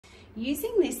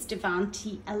Using this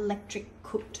Devanti electric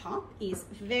cooktop is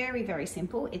very, very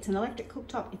simple. It's an electric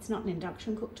cooktop, it's not an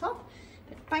induction cooktop.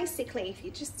 But basically, if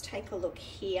you just take a look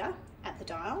here at the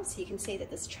dials, you can see that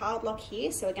there's child lock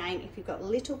here. So again, if you've got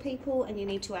little people and you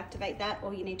need to activate that,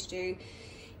 all you need to do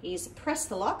is press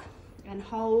the lock and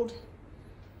hold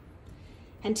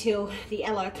until the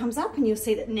yellow comes up, and you'll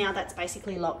see that now that's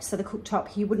basically locked. So the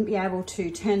cooktop, you wouldn't be able to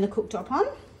turn the cooktop on.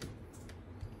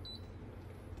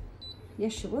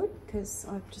 Yes, you would, because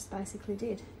I just basically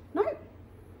did. Nope.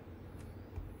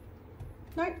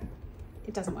 Nope.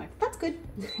 It doesn't work. That's good.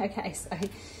 Okay, so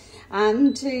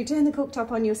to turn the cooktop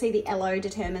on, you'll see the yellow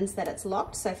determines that it's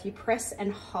locked. So if you press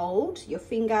and hold your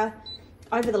finger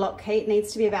over the lock key, it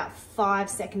needs to be about 5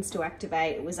 seconds to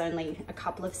activate. It was only a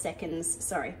couple of seconds,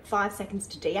 sorry, 5 seconds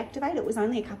to deactivate. It was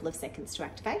only a couple of seconds to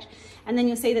activate. And then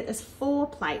you'll see that there's 4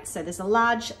 plates. So there's a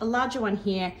larger one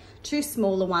here, 2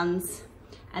 smaller ones,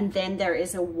 and then there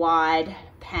is a wide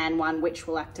pan one, which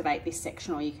will activate this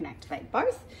section, or you can activate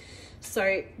both.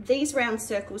 So these round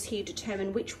circles here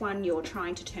determine which one you're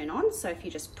trying to turn on. So if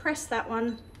you just press that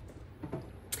one,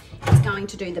 it's going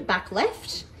to do the back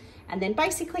left. And then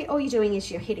basically all you're doing is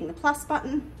you're hitting the plus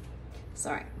button.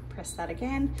 Sorry, press that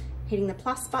again. Hitting the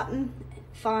plus button,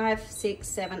 5, 6,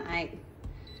 7, 8,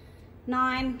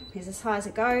 9 is as high as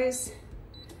it goes.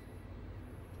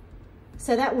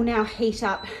 So that will now heat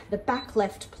up the back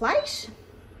left plate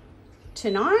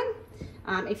to 9.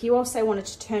 If you also wanted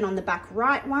to turn on the back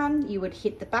right one, you would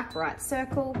hit the back right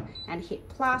circle and hit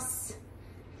plus.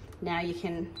 Now you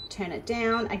can turn it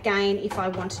down. Again, if I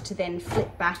wanted to then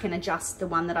flip back and adjust the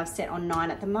one that I've set on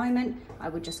 9 at the moment, I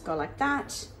would just go like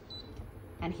that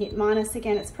and hit minus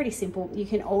again. It's pretty simple. You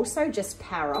can also just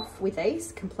power off with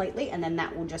these completely, and then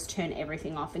that will just turn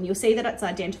everything off. And you'll see that it's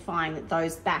identifying that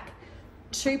those back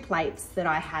 2 plates that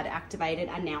I had activated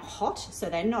are now hot. So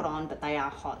they're not on, but they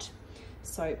are hot.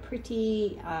 So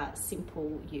pretty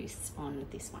simple use on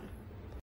this one.